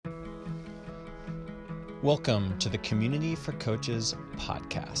Welcome to the Community for Coaches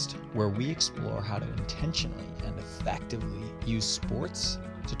podcast, where we explore how to intentionally and effectively use sports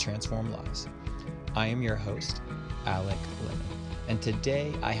to transform lives. I am your host, Alec Lemon, and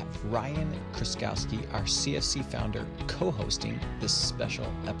today I have Ryan Kriskowski, our CFC founder, co-hosting this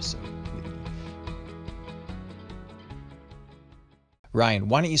special episode with me. Ryan,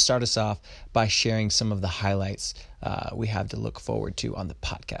 why don't you start us off by sharing some of the highlights we have to look forward to on the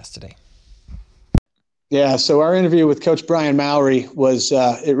podcast today? Yeah, so our interview with Coach Brian Mowry was,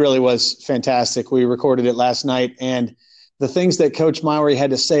 it really was fantastic. We recorded it last night, and the things that Coach Mowry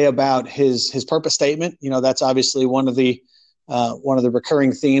had to say about his purpose statement, that's obviously one of the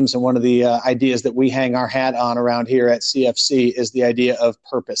recurring themes and one of the ideas that we hang our hat on around here at CFC is the idea of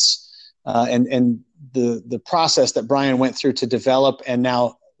purpose, and the process that Brian went through to develop and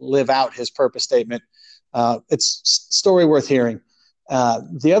now live out his purpose statement. It's a story worth hearing.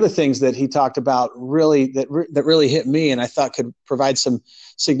 The other things that he talked about that really hit me and I thought could provide some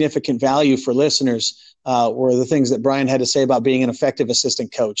significant value for listeners were the things that Brian had to say about being an effective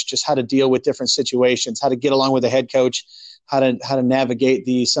assistant coach, just how to deal with different situations, how to get along with the head coach, how to navigate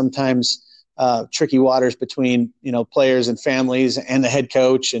the sometimes tricky waters between players and families and the head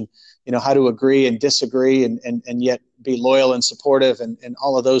coach, and how to agree and disagree and yet be loyal and supportive and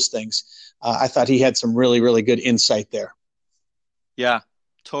all of those things. I thought he had some really, really good insight there. Yeah,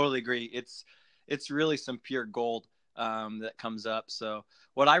 totally agree. It's really some pure gold that comes up. So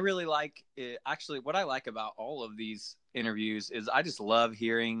what I really like, what I like about all of these interviews is I just love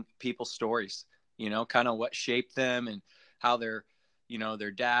hearing people's stories, kind of what shaped them and how their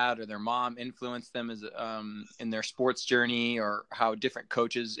dad or their mom influenced them as in their sports journey, or how different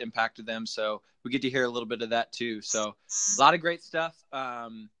coaches impacted them. So we get to hear a little bit of that too. So a lot of great stuff. I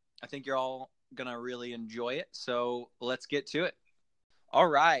think you're all going to really enjoy it. So let's get to it. All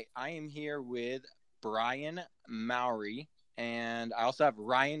right, I am here with Brian Mowry, and I also have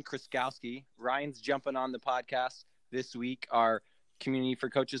Ryan Kriskowski. Ryan's jumping on the podcast this week, our Community for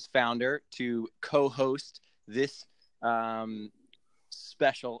Coaches founder, to co-host this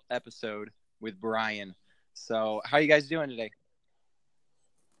special episode with Brian. So how are you guys doing today?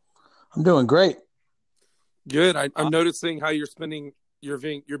 I'm doing great. Good. I'm noticing how you're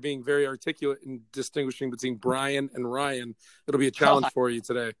being very articulate in distinguishing between Brian and Ryan. It'll be a challenge for you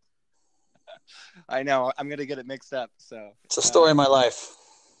today. I know. I'm going to get it mixed up. So it's a story of my life.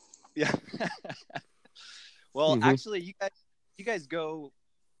 Yeah. Well, actually, you guys go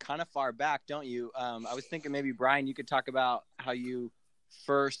kind of far back, don't you? I was thinking maybe, Brian, you could talk about how you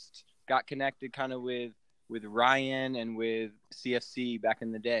first got connected kind of with Ryan and with CFC back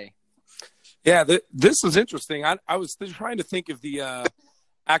in the day. Yeah, this is interesting. I was trying to think of the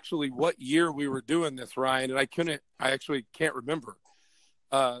actually what year we were doing this, Ryan, and I actually can't remember.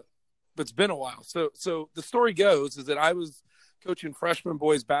 But it's been a while. So the story goes is that I was coaching freshman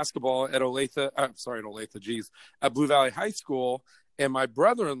boys basketball at at Blue Valley High School, and my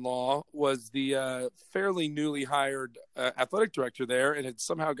brother-in-law was the fairly newly hired athletic director there, and had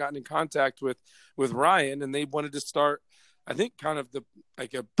somehow gotten in contact with Ryan, and they wanted to start, I think, kind of a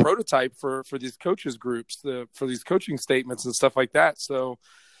prototype for these coaches groups, for these coaching statements and stuff like that. So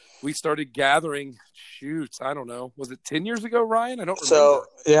we started gathering, I don't know, was it 10 years ago, Ryan? I don't remember. So,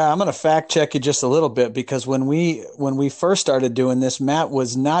 yeah, I'm going to fact check you just a little bit, because when we first started doing this, Matt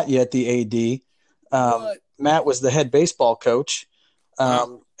was not yet the AD. Matt was the head baseball coach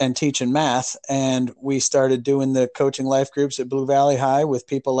and teaching math. And we started doing the coaching life groups at Blue Valley High with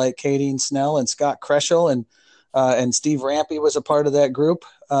people like Katie Snell and Scott Kreschel, and Steve Rampy was a part of that group.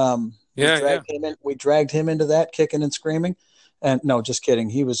 We dragged him into that, kicking and screaming. And no, just kidding.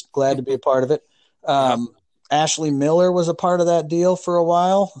 He was glad to be a part of it. Ashley Miller was a part of that deal for a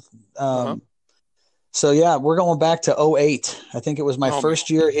while. So yeah, we're going back to 2008. I think it was my first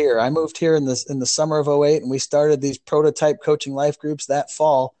year here. I moved here in the summer of 2008, and we started these prototype coaching life groups that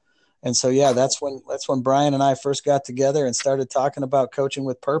fall. And so yeah, that's when Brian and I first got together and started talking about coaching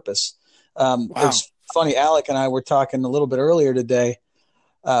with purpose. It's funny, Alec and I were talking a little bit earlier today.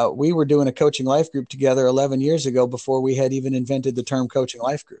 We were doing a coaching life group together 11 years ago before we had even invented the term coaching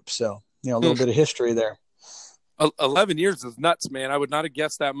life group. So, a little bit of history there. 11 years is nuts, man. I would not have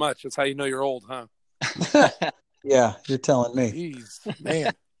guessed that much. That's how you know you're old, huh? Yeah, you're telling me. Jeez,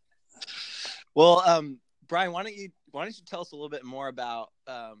 man. Well, Brian, why don't you tell us a little bit more about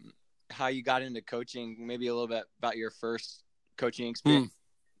how you got into coaching, maybe a little bit about your first coaching experience,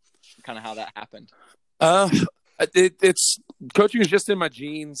 kind of how that happened. It's coaching is just in my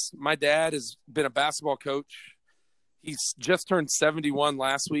genes. My dad has been a basketball coach. He's just turned 71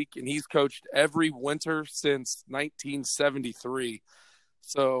 last week, and he's coached every winter since 1973.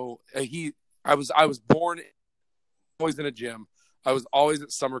 So I was born always in a gym. I was always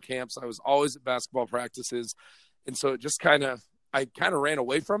at summer camps. I was always at basketball practices. And so it just I kind of ran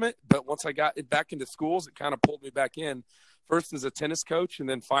away from it. But once I got it back into schools, it kind of pulled me back in, first as a tennis coach, and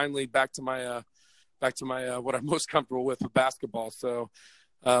then finally back to my what I'm most comfortable with basketball. So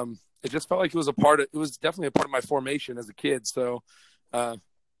it just felt like it was definitely a part of my formation as a kid. So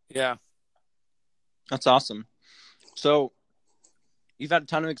yeah. That's awesome. So you've had a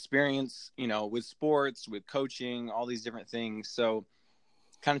ton of experience, you know, with sports, with coaching, all these different things. So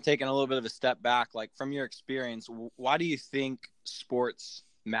kind of taking a little bit of a step back, like from your experience, why do you think sports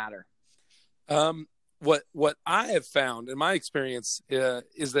matter? What I have found in my experience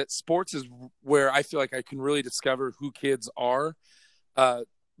is that sports is where I feel like I can really discover who kids are.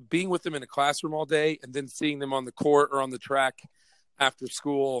 Being with them in a classroom all day and then seeing them on the court or on the track after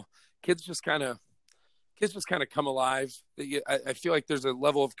school, kids just kind of come alive. I feel like there's a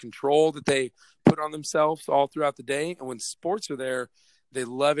level of control that they put on themselves all throughout the day. And when sports are there, they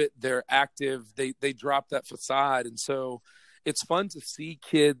love it. They're active. They drop that facade. And so it's fun to see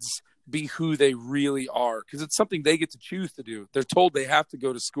kids be who they really are, because it's something they get to choose to do. They're told they have to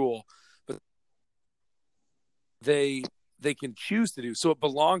go to school, but they can choose to do. So it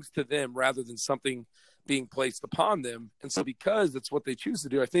belongs to them rather than something being placed upon them. And so because it's what they choose to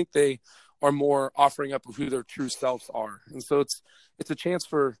do, I think they are more offering up of who their true selves are. And so it's a chance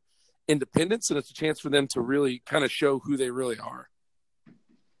for independence, and it's a chance for them to really kind of show who they really are.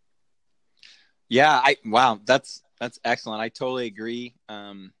 Yeah, wow, that's excellent. I totally agree.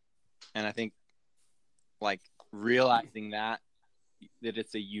 And I think like realizing that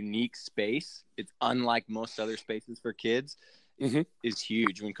it's a unique space, it's unlike most other spaces for kids, is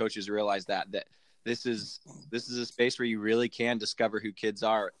huge. When coaches realize that this is a space where you really can discover who kids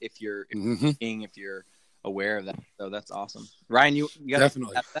are if you're aware of that. So that's awesome. Ryan, you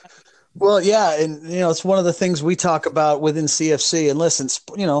definitely. That? Well, yeah, and it's one of the things we talk about within CFC. And listen,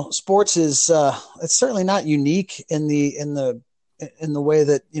 sports is it's certainly not unique in the way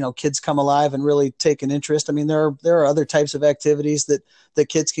that kids come alive and really take an interest. I mean, there are other types of activities that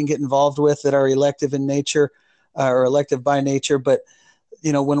kids can get involved with that are elective in nature or elective by nature. But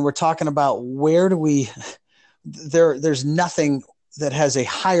when we're talking about where do we, there's nothing that has a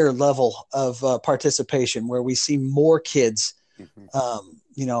higher level of participation where we see more kids,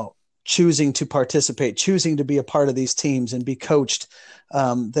 choosing to participate, choosing to be a part of these teams and be coached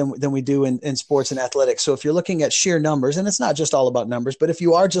than we do in sports and athletics. So if you're looking at sheer numbers, and it's not just all about numbers, but if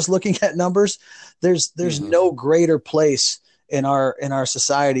you are just looking at numbers, there's no greater place in our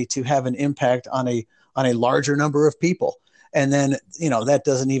society to have an impact on a larger number of people. And then, that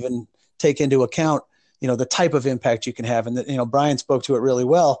doesn't even take into account, the type of impact you can have. And Brian spoke to it really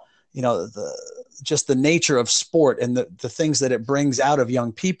well, just the nature of sport and the things that it brings out of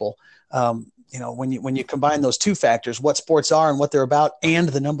young people. When you combine those two factors, what sports are and what they're about, and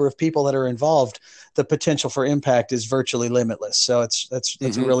the number of people that are involved, the potential for impact is virtually limitless. So that's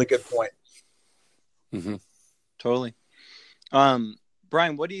a really good point. Mm-hmm. Totally.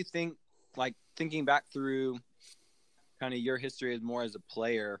 Brian, what do you think, like thinking back through kind of your history as more as a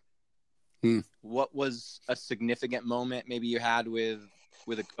player, what was a significant moment maybe you had with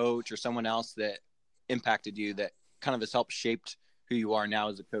a coach or someone else that impacted you that kind of has helped shaped who you are now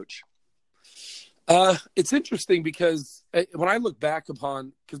as a coach? It's interesting because when I look back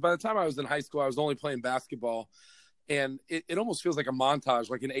upon, because by the time I was in high school, I was only playing basketball, and it almost feels like a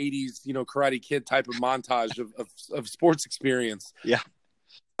montage, like an 80s, Karate Kid type of montage of sports experience. Yeah.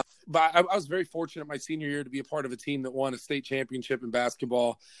 But I was very fortunate my senior year to be a part of a team that won a state championship in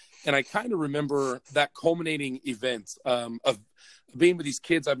basketball. And I kind of remember that culminating event of being with these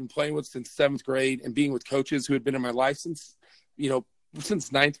kids I've been playing with since 7th grade and being with coaches who had been in my life since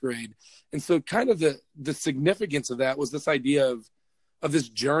 9th grade. And so kind of the significance of that was this idea of this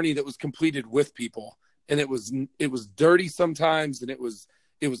journey that was completed with people. And it was dirty sometimes, and it was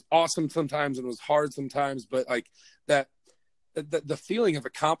awesome sometimes, and it was hard sometimes, but like that, the feeling of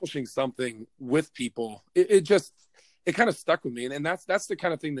accomplishing something with people, it kind of stuck with me. And that's the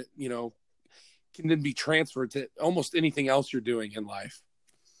kind of thing that, can then be transferred to almost anything else you're doing in life.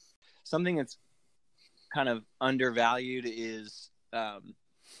 Something that's kind of undervalued is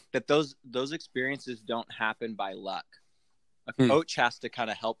that those experiences don't happen by luck. A coach has to kind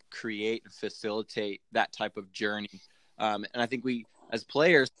of help create and facilitate that type of journey. And I think we, as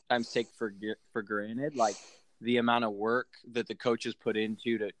players, sometimes take for granted, like, the amount of work that the coaches put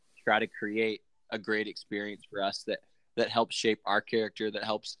into to try to create a great experience for us that helps shape our character, that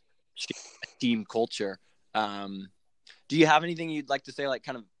helps shape a team culture. Do you have anything you'd like to say, like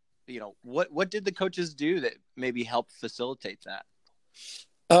kind of, what did the coaches do that maybe helped facilitate that?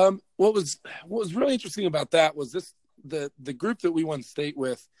 What was really interesting about that was the group that we won state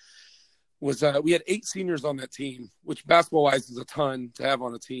with was we had 8 seniors on that team, which basketball wise is a ton to have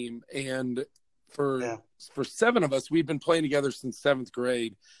on a team. And for 7 of us, we'd been playing together since 7th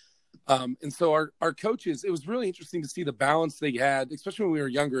grade. And so our coaches, it was really interesting to see the balance they had, especially when we were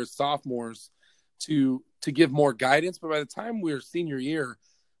younger as sophomores, to give more guidance. But by the time we were senior year,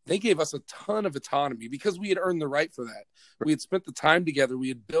 they gave us a ton of autonomy because we had earned the right for that. We had spent the time together. We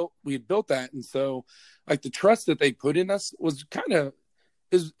had built that. And so like the trust that they put in us was kind of,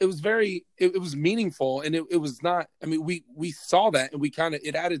 it was meaningful. And it was not, I mean, we saw that and we kind of,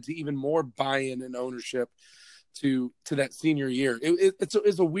 it added to even more buy-in and ownership to that senior year.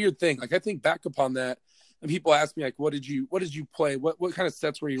 It's a weird thing. Like I think back upon that and people ask me like, what did you play? What kind of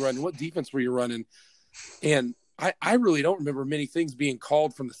sets were you running? What defense were you running? And I really don't remember many things being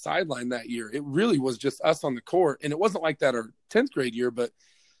called from the sideline that year. It really was just us on the court. And it wasn't like that our 10th grade year, but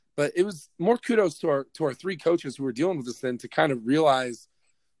it was more kudos to our 3 coaches who were dealing with this then to kind of realize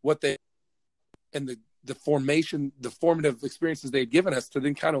what they and the formative experiences they had given us to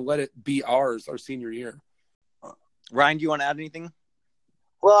then kind of let it be our senior year. Ryan, do you want to add anything?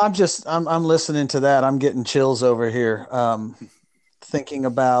 Well, I'm listening to that. I'm getting chills over here. Thinking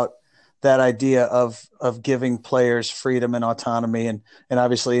about that idea of giving players freedom and autonomy. And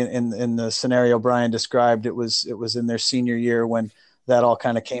obviously in the scenario Brian described, it was in their senior year when that all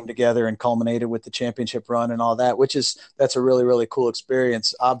kind of came together and culminated with the championship run and all that, that's a really, really cool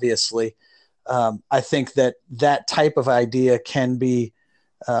experience. Obviously. I think that type of idea can be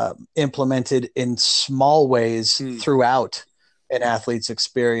implemented in small ways throughout an athlete's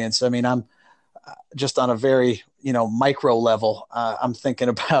experience. I mean, I'm just on a very, micro level. I'm thinking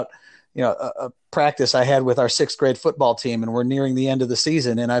about, a practice I had with our 6th grade football team, and we're nearing the end of the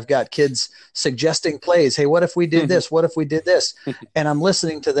season, and I've got kids suggesting plays. Hey, what if we did this? What if we did this? And I'm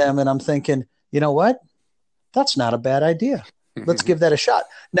listening to them and I'm thinking, you know what? That's not a bad idea. Let's give that a shot.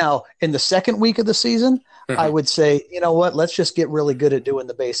 Now, in the 2nd week of the season, I would say, you know what? Let's just get really good at doing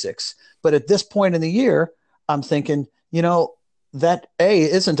the basics. But at this point in the year, I'm thinking, that A,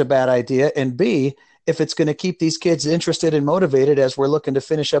 isn't a bad idea. And B, if it's going to keep these kids interested and motivated as we're looking to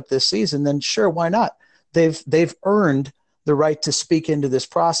finish up this season, then sure, why not? They've earned the right to speak into this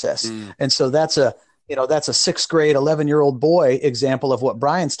process. And so that's a 6th grade, 11-year-old boy example of what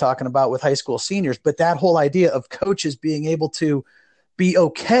Brian's talking about with high school seniors. But that whole idea of coaches being able to be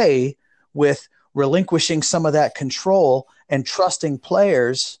okay with relinquishing some of that control and trusting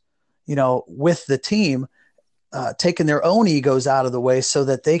players, with the team, taking their own egos out of the way so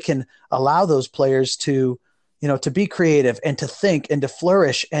that they can allow those players to be creative and to think and to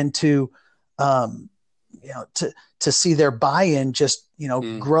flourish and to see their buy-in just,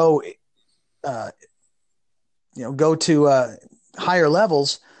 grow, go to higher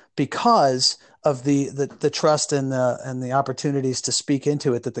levels because of the trust and the opportunities to speak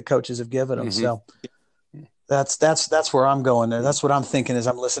into it that the coaches have given them. So that's where I'm going there. That's what I'm thinking as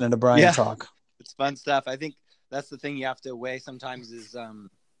I'm listening to Brian talk. It's fun stuff. I think that's the thing you have to weigh sometimes is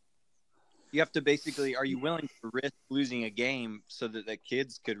you have to basically, are you willing to risk losing a game so that the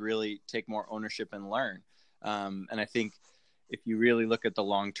kids could really take more ownership and learn? And I think if you really look at the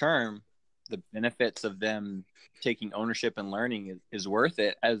long term, the benefits of them taking ownership and learning is worth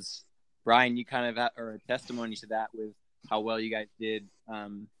it. As Brian, you kind of are a testimony to that with how well you guys did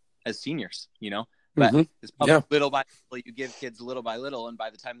as seniors, but it's probably little by little, you give kids little by little. And by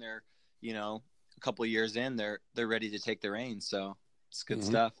the time they're, a couple of years in, they're ready to take the reins. So it's good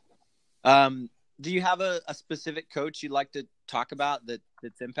stuff. Do you have a specific coach you'd like to talk about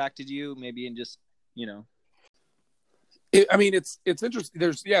that's impacted you maybe in just, it's interesting.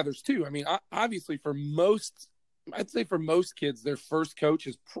 There's 2. I mean, obviously I'd say for most kids, their first coach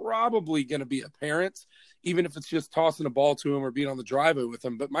is probably going to be a parent, even if it's just tossing a ball to them or being on the driveway with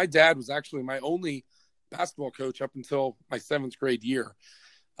them. But my dad was actually my only basketball coach up until my 7th grade year.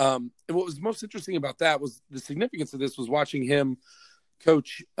 And what was most interesting about that was the significance of this was watching him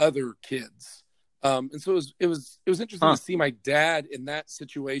coach other kids. And so it was interesting to see my dad in that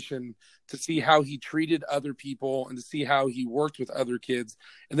situation, to see how he treated other people and to see how he worked with other kids,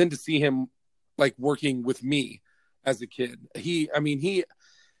 and then to see him like working with me as a kid. He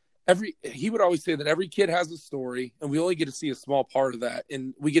would always say that every kid has a story and we only get to see a small part of that.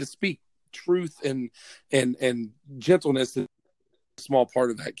 And we get to speak truth and gentleness in a small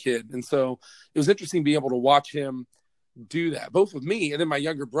part of that kid. And so it was interesting being able to watch him do that, both with me and then my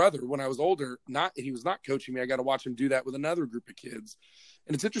younger brother. When I was older, he was not coaching me, I got to watch him do that with another group of kids.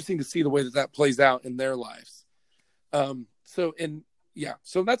 And it's interesting to see the way that plays out in their lives. So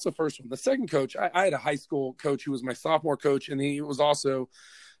that's the first one. The second coach, I had a high school coach who was my sophomore coach, and he was also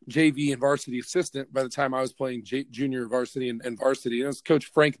JV and varsity assistant by the time I was playing junior varsity and varsity. And it was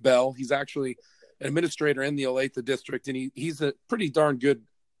Coach Frank Bell. He's actually an administrator in the Olathe district, and he's a pretty darn good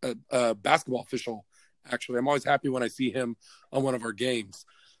basketball official, actually. I'm always happy when I see him on one of our games.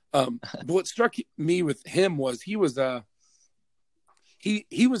 But what struck me with him was he was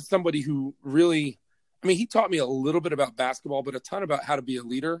somebody who really, I mean, he taught me a little bit about basketball, but a ton about how to be a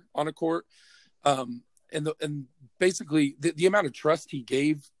leader on a court. And basically the amount of trust he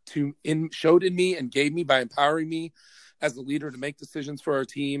showed in me and gave me by empowering me as a leader to make decisions for our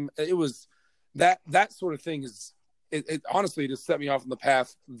team. It was that sort of thing it honestly just set me off on the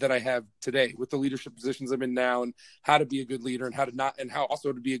path that I have today with the leadership positions I'm in now, and how to be a good leader and how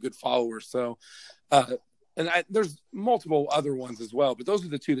also to be a good follower. So, there's multiple other ones as well, but those are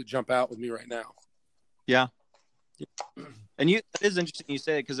the two that jump out with me right now. Yeah. And it is interesting you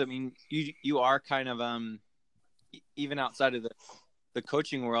say it, because I mean, you are kind of even outside of the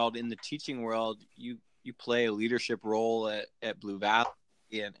coaching world, in the teaching world, you play a leadership role at Blue Valley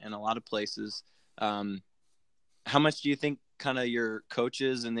and a lot of places. How much do you think kind of your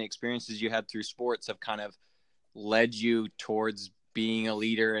coaches and the experiences you had through sports have kind of led you towards being a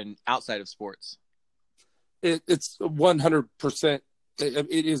leader and outside of sports? It's 100%.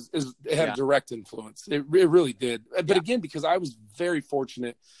 It had a direct influence. It really did. But again, because I was very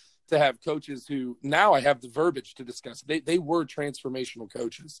fortunate to have coaches who now I have the verbiage to discuss. They were transformational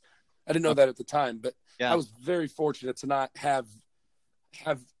coaches. I didn't know that at the time, but I was very fortunate to not have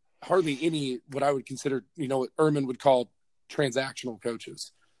hardly any what I would consider, what Ehrman would call transactional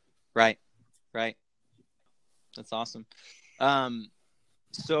coaches. Right. That's awesome.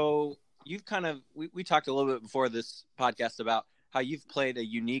 So you've kind of we talked a little bit before this podcast about how you've played a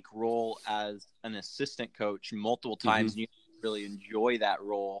unique role as an assistant coach multiple times, and you really enjoy that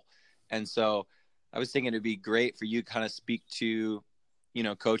role. And so I was thinking it'd be great for you to kind of speak to,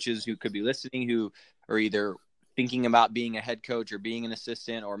 coaches who could be listening, who are either thinking about being a head coach or being an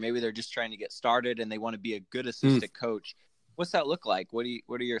assistant, or maybe they're just trying to get started and they want to be a good assistant coach. What's that look like? What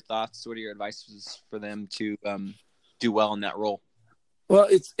are your thoughts? What are your advices for them to do well in that role? Well,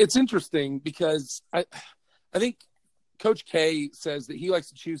 it's interesting because I think Coach K says that he likes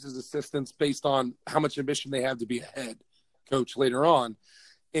to choose his assistants based on how much ambition they have to be a head coach later on.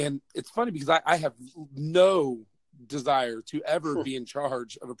 And it's funny because I have no desire to ever be in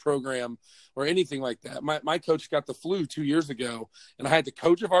charge of a program or anything like that. My coach got the flu 2 years ago, and I had to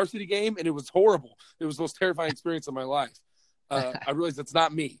coach a varsity game, and it was horrible. It was the most terrifying experience of my life. I realized that's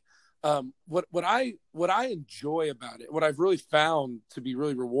not me. What I enjoy about it, what I've really found to be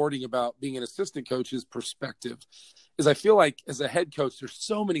really rewarding about being an assistant coach is perspective. Is I feel like as a head coach, there's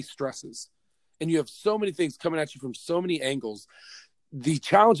so many stresses, and you have so many things coming at you from so many angles. The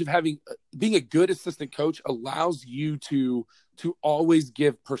challenge of being a good assistant coach allows you to always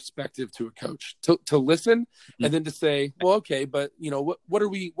give perspective to a coach, to listen, and then to say, well, okay, but what are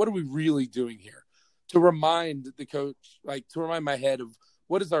we really doing here? To remind the coach, to remind my head of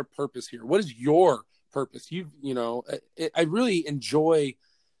what is our purpose here? What is your purpose? I really enjoy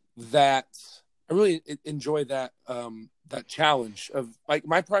that. I really enjoy that that challenge of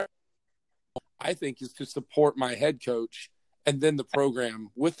my priority, I think, is to support my head coach and then the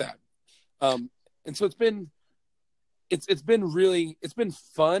program with that. And so it's been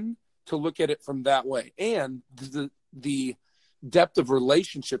fun to look at it from that way. And the depth of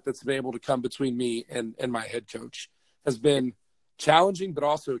relationship that's been able to come between me and my head coach has been challenging, but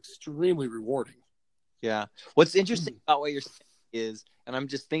also extremely rewarding. Yeah. What's interesting about what you're saying is, and I'm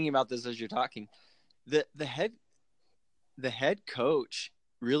just thinking about this as you're talking, the head coach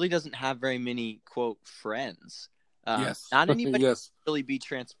really doesn't have very many, quote, friends. Yes. Not anybody to really be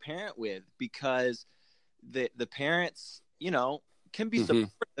transparent with, because the parents, can be supportive,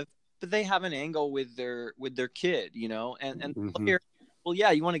 but they have an angle with their kid, and well,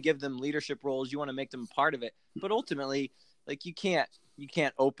 yeah, you want to give them leadership roles, you want to make them a part of it, but ultimately, you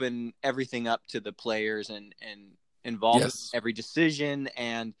can't open everything up to the players and involve every decision,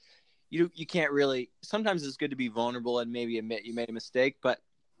 and you can't really. Sometimes it's good to be vulnerable and maybe admit you made a mistake, but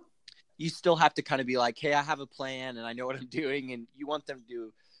you still have to kind of be like, hey, I have a plan and I know what I'm doing, and you want them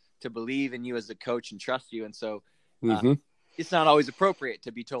to believe in you as a coach and trust you. And so it's not always appropriate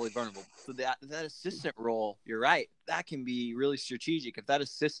to be totally vulnerable. So that assistant role, you're right, that can be really strategic. If that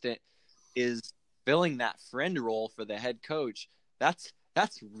assistant is filling that friend role for the head coach, that's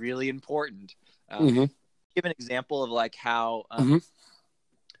really important. Give an example of how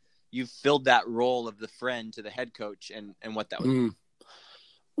you filled that role of the friend to the head coach and what that would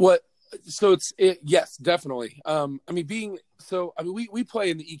be. So yes, definitely. We play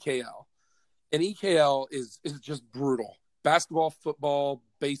in the EKL, and EKL is just brutal. Basketball, football,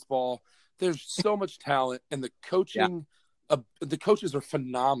 baseball. There's so much talent, and the coaching, the coaches are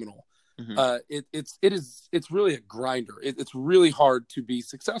phenomenal. It's really a grinder. It's really hard to be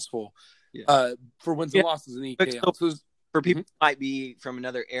successure for wins and losses in EKL. So for people who might be from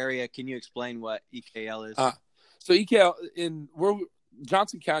another area, can you explain what EKL is? So EKL we're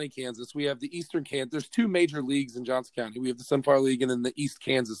Johnson County, Kansas. We have the Eastern Kansas. There's two major leagues in Johnson County. We have the Sunflower League and then the East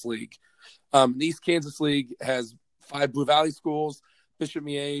Kansas League. The East Kansas League has 5 Blue Valley schools, Bishop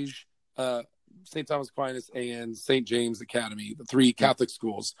Miege, St. Thomas Aquinas, and St. James Academy, the 3 Catholic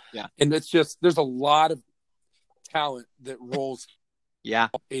schools. Yeah. And it's just, there's a lot of talent that rolls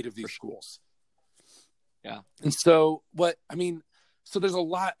 8 of these schools. Yeah. And so there's a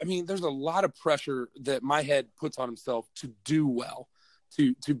lot of pressure that my head puts on himself to do well,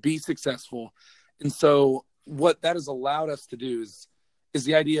 to be successful. And so what that has allowed us to do is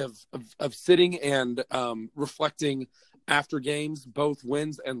the idea of sitting and reflecting after games, both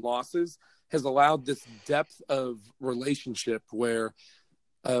wins and losses, has allowed this depth of relationship where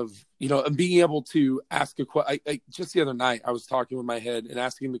being able to ask a question. Just the other night, I was talking with my head and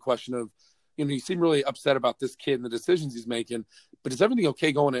asking the question of, you seem really upset about this kid and the decisions he's making, but is everything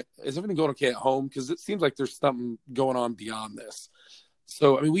going okay at home? Because it seems like there's something going on beyond this.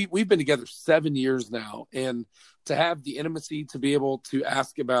 So, I mean, we've been together 7 years now, and to have the intimacy to be able to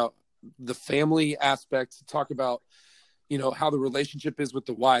ask about the family aspect, to talk about, how the relationship is with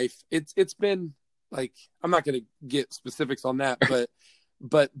the wife, it's been like, I'm not going to get specifics on that,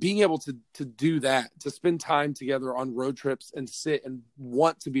 but being able to do that, to spend time together on road trips and sit and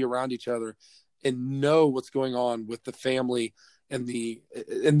want to be around each other and know what's going on with the family and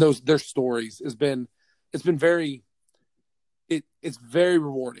their stories it's very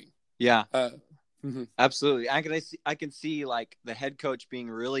rewarding. Yeah. Absolutely. I can see like the head coach being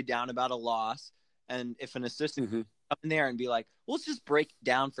really down about a loss. And if an assistant come in there and be like, well, let's just break it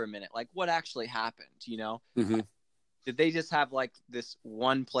down for a minute. Like what actually happened, Did they just have like this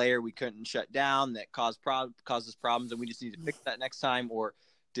one player we couldn't shut down that causes problems and we just need to fix that next time? Or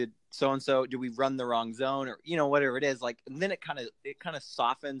did so-and-so, did we run the wrong zone or, whatever it is, like, and then it kind of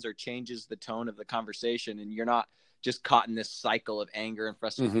softens or changes the tone of the conversation. And you're not just caught in this cycle of anger and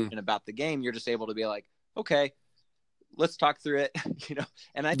frustration about the game. You're just able to be like, okay, let's talk through it,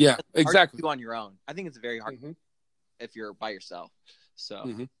 and I think that's hard to do on your own. I think it's very hard if you're by yourself.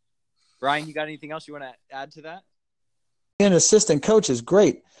 So Brian, you got anything else you want to add to that? An assistant coach is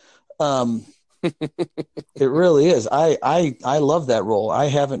great. It really is. I love that role. I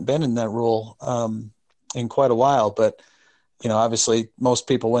haven't been in that role in quite a while, but obviously most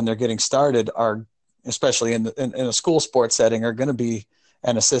people when they're getting started are, especially in a school sports setting, are going to be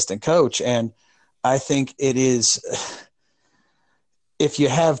an assistant coach. And I think it is, if you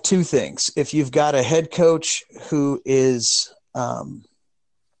have two things, if you've got a head coach who is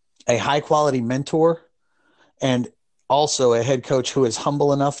a high quality mentor and also a head coach who is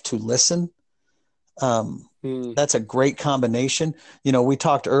humble enough to listen, that's a great combination. We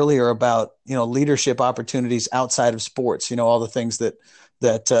talked earlier about, leadership opportunities outside of sports, all the things that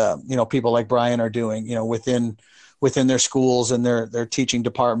people like Brian are doing, within their schools and their teaching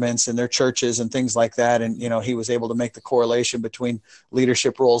departments and their churches and things like that. And, he was able to make the correlation between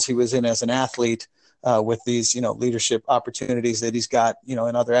leadership roles he was in as an athlete with these, leadership opportunities that he's got, in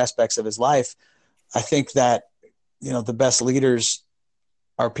other aspects of his life. I think that, the best leaders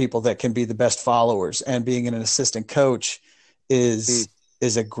are people that can be the best followers, and being an assistant coach is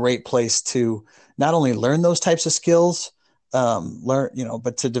a great place to not only learn those types of skills,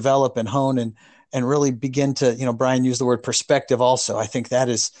 but to develop and hone and really begin to, Brian used the word perspective also. I think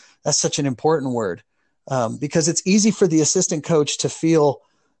that's such an important word because it's easy for the assistant coach to feel,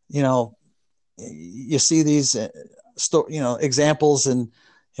 you see these, examples and,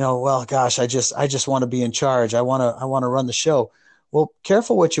 well, gosh, I just want to be in charge. I want to run the show. Well,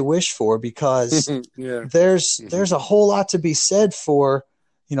 careful what you wish for, because there's a whole lot to be said for,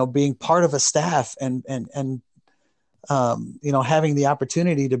 being part of a staff and having the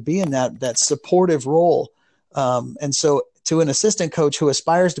opportunity to be in that supportive role. And so to an assistant coach who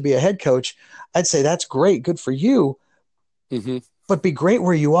aspires to be a head coach, I'd say that's great. Good for you. But be great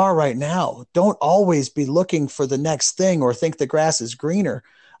where you are right now. Don't always be looking for the next thing or think the grass is greener.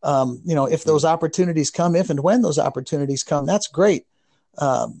 If those opportunities come, if and when those opportunities come, that's great.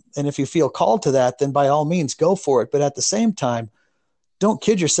 And if you feel called to that, then by all means go for it. But at the same time, don't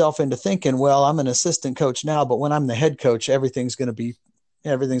kid yourself into thinking, well, I'm an assistant coach now, but when I'm the head coach, everything's going to be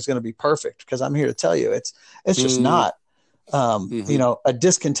perfect. Because I'm here to tell you, it's just not. A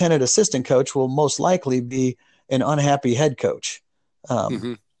discontented assistant coach will most likely be an unhappy head coach.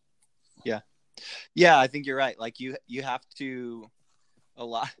 Yeah, I think you're right. Like you have to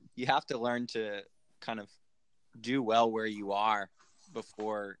you have to learn to kind of do well where you are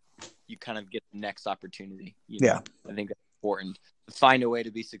before you kind of get the next opportunity. Yeah. I think that's important. Find a way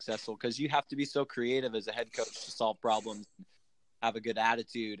to be successful, because you have to be so creative as a head coach to solve problems, have a good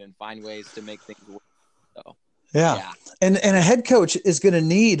attitude, and find ways to make things work. So, yeah. And a head coach is going to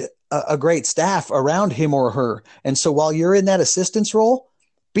need a great staff around him or her. And so while you're in that assistance role,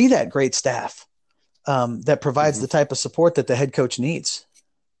 be that great staff that provides the type of support that the head coach needs.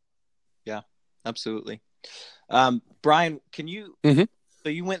 Yeah, absolutely. Brian, can you, so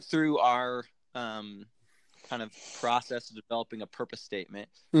you went through our kind of process of developing a purpose statement.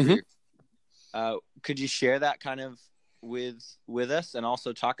 Could you share that kind of with us, and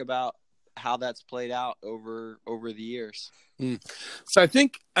also talk about how that's played out over the years? So I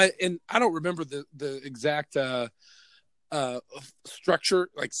think, I don't remember the exact structure,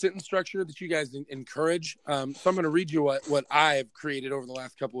 like sentence structure that you guys encourage. So I'm going to read you what I have created over the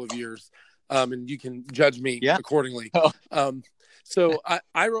last couple of years, and you can judge me accordingly. So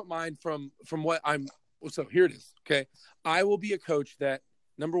I wrote mine from what I'm. So here it is. Okay. I will be a coach that,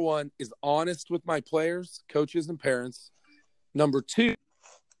 number one, is honest with my players, coaches, and parents. Number two,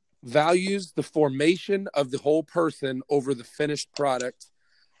 values the formation of the whole person over the finished product.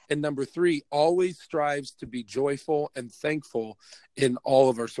 And number three, always strives to be joyful and thankful in all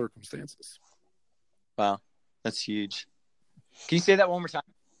of our circumstances. Wow. That's huge. Can you say that one more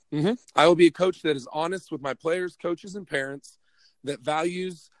time? I will be a coach that is honest with my players, coaches, and parents, that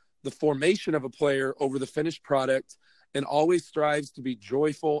values the formation of a player over the finished product, and always strives to be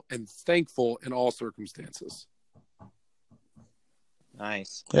joyful and thankful in all circumstances.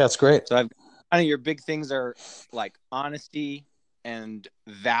 Nice. Yeah, that's great. So kind of your big things are like honesty and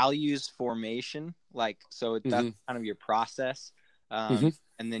values formation. Like, so that's kind of your process. And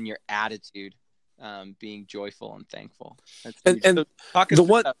then your attitude, being joyful and thankful. And so the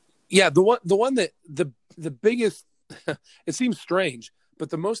one, the one that the biggest, it seems strange, but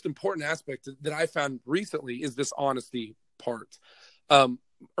the most important aspect that I found recently is this honesty part.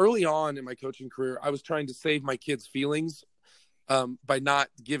 Early on in my coaching career, I was trying to save my kids' feelings by not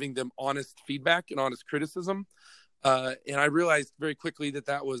giving them honest feedback and honest criticism. And I realized very quickly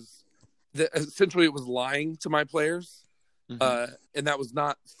that essentially it was lying to my players. And that was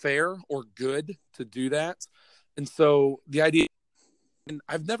not fair or good to do that. And so the idea, and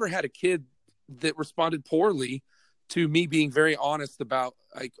I've never had a kid that responded poorly to me being very honest about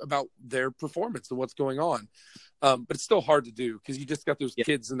their performance and what's going on. But it's still hard to do, because you just got those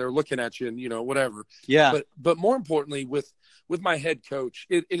kids and they're looking at you and, whatever. Yeah. But more importantly, with my head coach,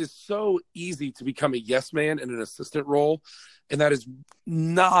 it is so easy to become a yes man in an assistant role. And that is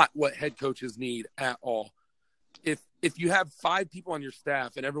not what head coaches need at all. If you have 5 people on your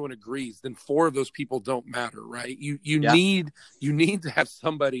staff and everyone agrees, then 4 of those people don't matter, right? You need to have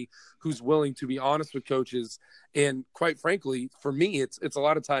somebody who's willing to be honest with coaches. And quite frankly, for me, it's a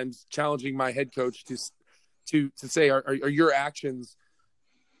lot of times challenging my head coach to say, are your actions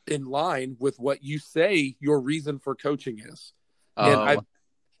in line with what you say your reason for coaching is? And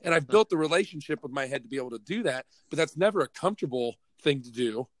I've built the relationship with my head to be able to do that, but that's never a comfortable thing to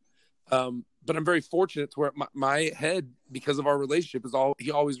do. But I'm very fortunate to where my head, because of our relationship, he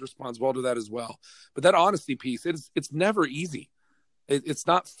always responds well to that as well. But that honesty piece, it's never easy. It's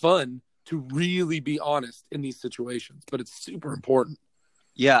not fun to really be honest in these situations, but it's super important.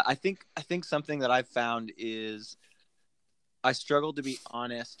 Yeah, I think something that I've found is I struggle to be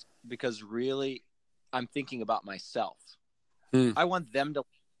honest because really I'm thinking about myself. I want them to like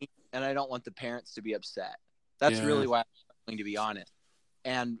me, and I don't want the parents to be upset. That's really why I'm struggling to be honest.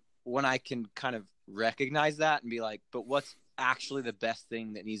 And when I can kind of recognize that and be like, but what's actually the best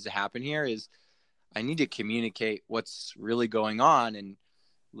thing that needs to happen here is I need to communicate what's really going on and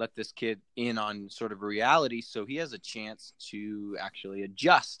let this kid in on sort of reality so he has a chance to actually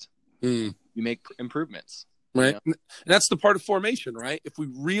adjust. You make improvements. Right. And that's the part of formation, right? If we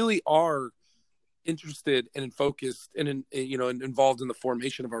really are interested and focused and involved in the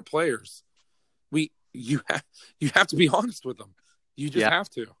formation of our players, you have to be honest with them. You just have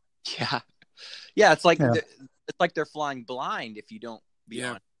to. Yeah. It's like they're flying blind if you don't be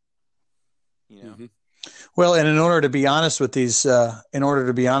honest. Well, and in order to be honest with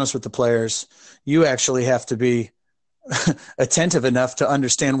the players, you actually have to be attentive enough to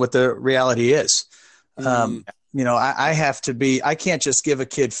understand what the reality is. I can't just give a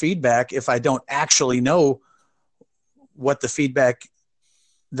kid feedback if I don't actually know what the feedback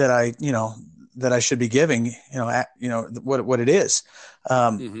that I should be giving, what it is.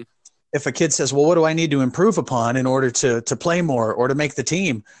 If a kid says, well, what do I need to improve upon in order to play more or to make the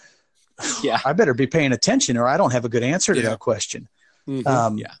team? I better be paying attention or I don't have a good answer to that question.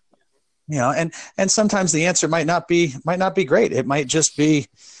 Mm-hmm. You know, and sometimes the answer might not be great. It might just be,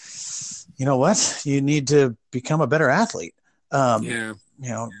 you know what, you need to become a better athlete. You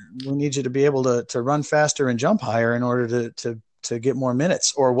know, we need you to be able to run faster and jump higher in order to get more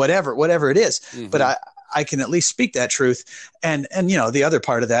minutes, or whatever it is. Mm-hmm. But I can at least speak that truth. And, you know, the other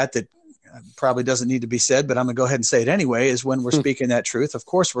part of that probably doesn't need to be said, but I'm gonna go ahead and say it anyway, is when we're speaking that truth, of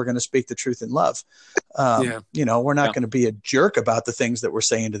course, we're going to speak the truth in love. You know, we're not going to be a jerk about the things that we're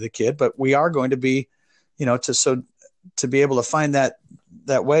saying to the kid, but we are going to be, you know, to be able to find that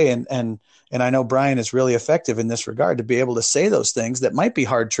way. And I know Brian is really effective in this regard, to be able to say those things that might be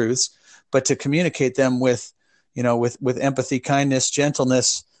hard truths, but to communicate them with, you know, with empathy, kindness,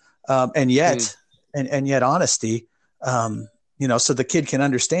 gentleness, and yet honesty, you know, so the kid can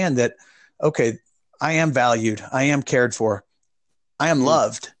understand that, okay, I am valued, I am cared for, I am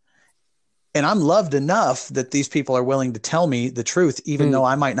loved, and I'm loved enough that these people are willing to tell me the truth, even though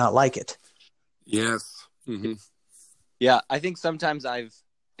I might not like it. Yes. Mm-hmm. Yeah, I think sometimes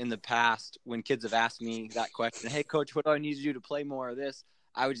in the past, when kids have asked me that question, hey, coach, what do I need to do to play more of this?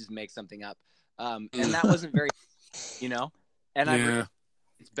 I would just make something up. And that wasn't very, you know, and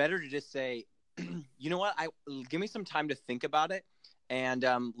it's better to just say, you know what, give me some time to think about it. And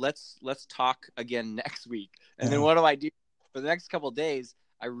let's talk again next week. And then what do I do for the next couple of days?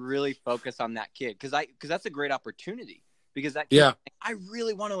 I really focus on that kid because that's a great opportunity, because that kid, I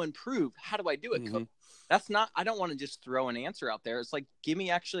really want to improve. How do I do it, coach? I don't want to just throw an answer out there. It's like, give me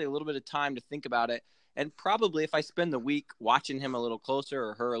actually a little bit of time to think about it. And probably if I spend the week watching him a little closer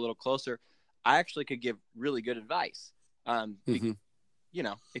or her a little closer, I actually could give really good advice. You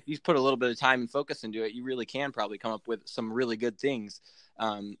know, if you put a little bit of time and focus into it, you really can probably come up with some really good things.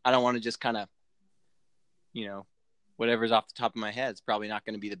 I don't want to just kind of, you know, whatever's off the top of my head is probably not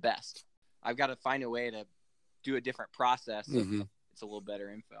going to be the best. I've got to find a way to do a different process. So it's a little better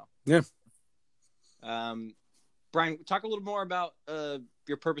info. Yeah. Brian, talk a little more about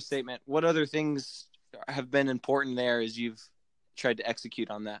your purpose statement. What other things have been important there as you've tried to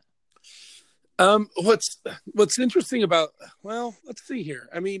execute on that? What's interesting about, well, let's see here.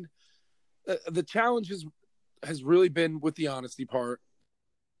 I mean, the challenge has really been with the honesty part,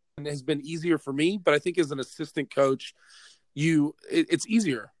 and has been easier for me, but I think as an assistant coach, it's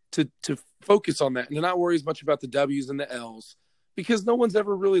easier to focus on that and to not worry as much about the W's and the L's, because no one's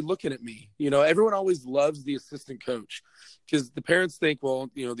ever really looking at me. You know, everyone always loves the assistant coach, because the parents think, well,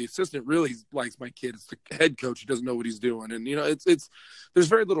 you know, the assistant really likes my kid. It's the head coach who doesn't know what he's doing. And, you know, there's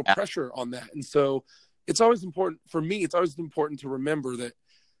very little pressure on that. And so it's always important for me. It's always important to remember that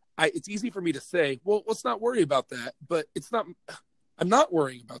it's easy for me to say, well, let's not worry about that. But I'm not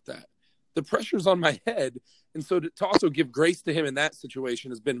worrying about that. The pressure's on my head. And so to also give grace to him in that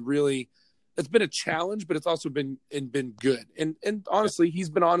situation has been really, it's been a challenge, but it's also been good. And honestly, he's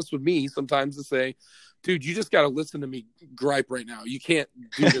been honest with me sometimes to say, dude, you just got to listen to me gripe right now. You can't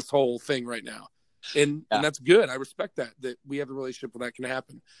do this whole thing right now. And that's good. I respect that we have a relationship where that can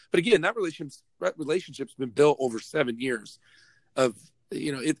happen. But again, that relationship's been built over 7 years of,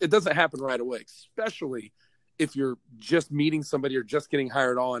 you know, it doesn't happen right away, especially if you're just meeting somebody or just getting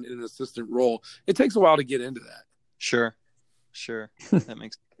hired on in an assistant role. It takes a while to get into that. Sure. That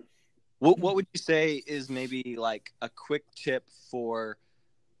makes sense. What would you say is maybe like a quick tip for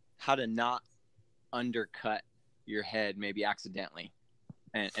how to not undercut your head, maybe accidentally,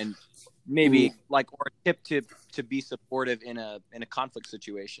 and maybe like, or a tip to be supportive in a conflict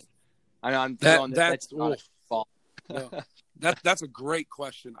situation? I know I'm throwing that's not a fault. No, that's a great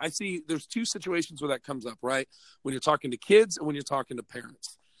question. I see there's two situations where that comes up, right? When you're talking to kids and when you're talking to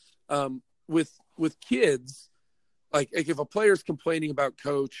parents. With kids, like if a player's complaining about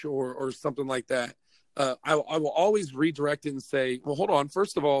coach or something like that, I will always redirect it and say, well, hold on.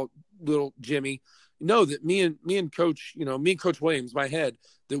 First of all, little Jimmy, know that me and Coach Williams, my head,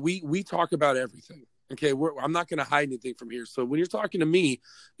 that we talk about everything. Okay, I'm not going to hide anything from here. So when you're talking to me,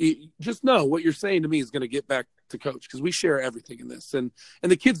 just know what you're saying to me is going to get back to Coach, because we share everything in this, and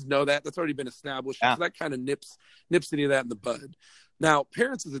the kids know that. That's already been established. Yeah. So that kind of nips any of that in the bud. Now,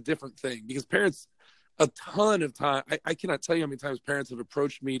 parents is a different thing, because parents, a ton of time, I cannot tell you how many times parents have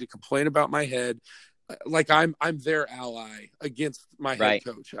approached me to complain about my head, like I'm their ally against my head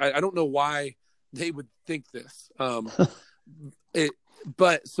coach. I don't know why they would think this.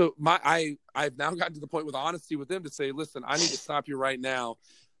 But so I've now gotten to the point with honesty with them to say, listen, I need to stop you right now.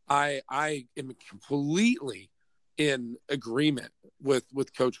 I am completely in agreement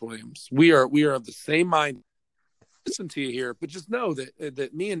with Coach Williams. We are of the same mind. Listen to you here, but just know that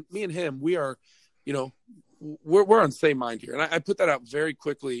me and him, we are, you know, we're on the same mind here. And I put that out very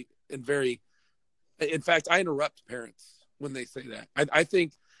quickly and in fact, I interrupt parents when they say that. I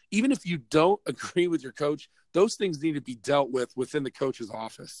think even if you don't agree with your coach, those things need to be dealt with within the coach's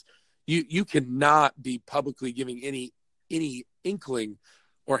office. You cannot be publicly giving any inkling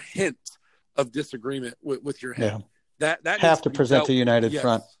or hint of disagreement with your head. Yeah. That have to present a united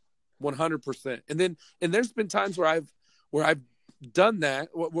front. 100%. And there's been times where I've done that,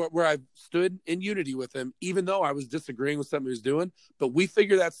 where I've stood in unity with him, even though I was disagreeing with something he was doing, but we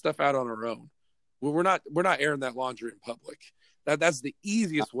figure that stuff out on our own. We're not airing that laundry in public. That's the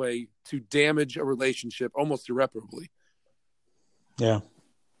easiest way to damage a relationship almost irreparably. Yeah.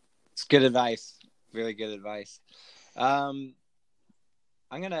 It's good advice. Really good advice. We're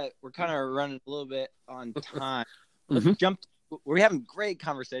kind of running a little bit on time. Let's jump. We're having great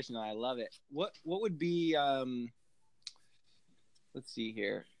conversation. I love it. What would be, let's see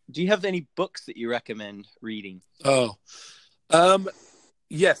here. Do you have any books that you recommend reading?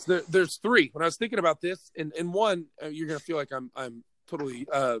 Yes, there's 3. When I was thinking about this, and one, you're going to feel like I'm totally,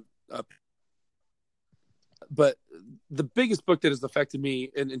 but the biggest book that has affected me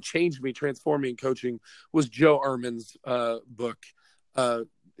and changed me, transformed me in coaching, was Joe Ehrmann's book,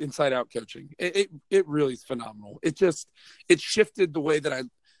 Inside Out Coaching. It really is phenomenal. It shifted the way that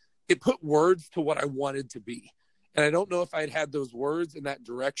it put words to what I wanted to be. And I don't know if I'd had those words in that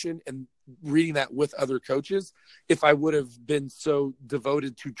direction and reading that with other coaches, if I would have been so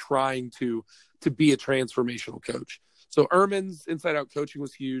devoted to trying to be a transformational coach. So Ehrmann's Inside Out Coaching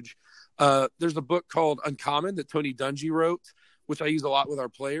was huge. There's a book called Uncommon that Tony Dungy wrote, which I use a lot with our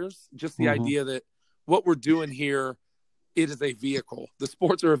players. Just the idea that what we're doing here, it is a vehicle. The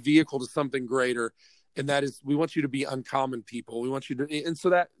sports are a vehicle to something greater. And that is, we want you to be uncommon people. We want you to, and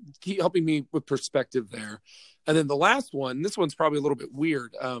so that keep helping me with perspective there. And then the last one, this one's probably a little bit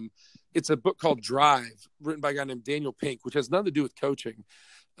weird. It's a book called Drive, written by a guy named Daniel Pink, which has nothing to do with coaching.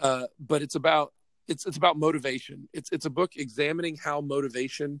 But it's about motivation. It's a book examining how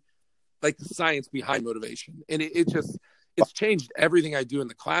motivation, like the science behind motivation. And it's changed everything I do in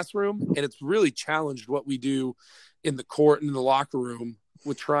the classroom. And it's really challenged what we do in the court and in the locker room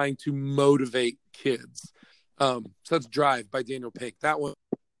with trying to motivate kids. So that's Drive by Daniel Pink. That one,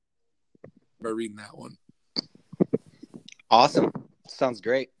 by reading that one. Awesome. Sounds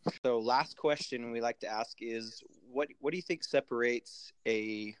great. So last question we like to ask is, what do you think separates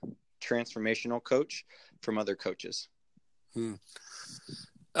a transformational coach from other coaches? For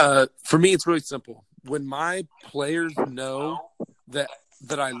me, it's really simple. When my players know that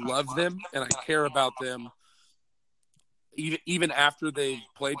I love them and I care about them, even after they've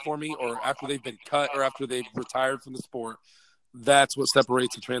played for me or after they've been cut or after they've retired from the sport, that's what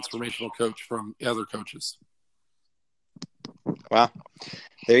separates a transformational coach from other coaches. Wow.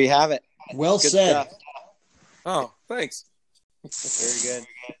 There you have it. Well said. Stuff. Oh, thanks. Very good.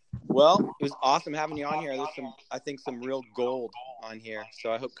 Well, it was awesome having you on here. There's some real gold on here.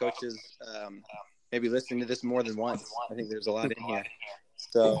 So I hope coaches maybe listen to this more than once. I think there's a lot in here.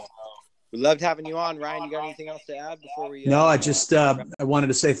 So we loved having you on. Ryan, you got anything else to add before we? No, I just I wanted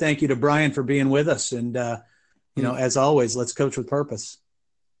to say thank you to Brian for being with us, and as always, let's coach with purpose.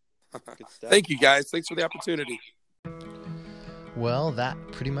 Good stuff. Thank you, guys. Thanks for the opportunity. Well, that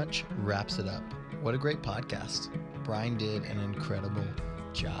pretty much wraps it up. What a great podcast. Brian did an incredible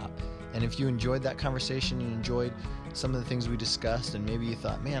job. And if you enjoyed that conversation and enjoyed some of the things we discussed, and maybe you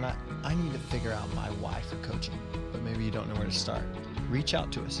thought, man, I need to figure out my why for coaching, but maybe you don't know where to start, reach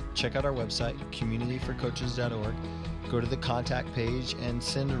out to us. Check out our website, communityforcoaches.org. Go to the contact page and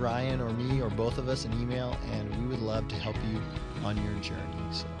send Ryan or me or both of us an email, and we would love to help you on your journey.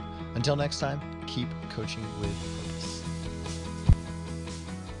 So until next time, keep coaching with purpose.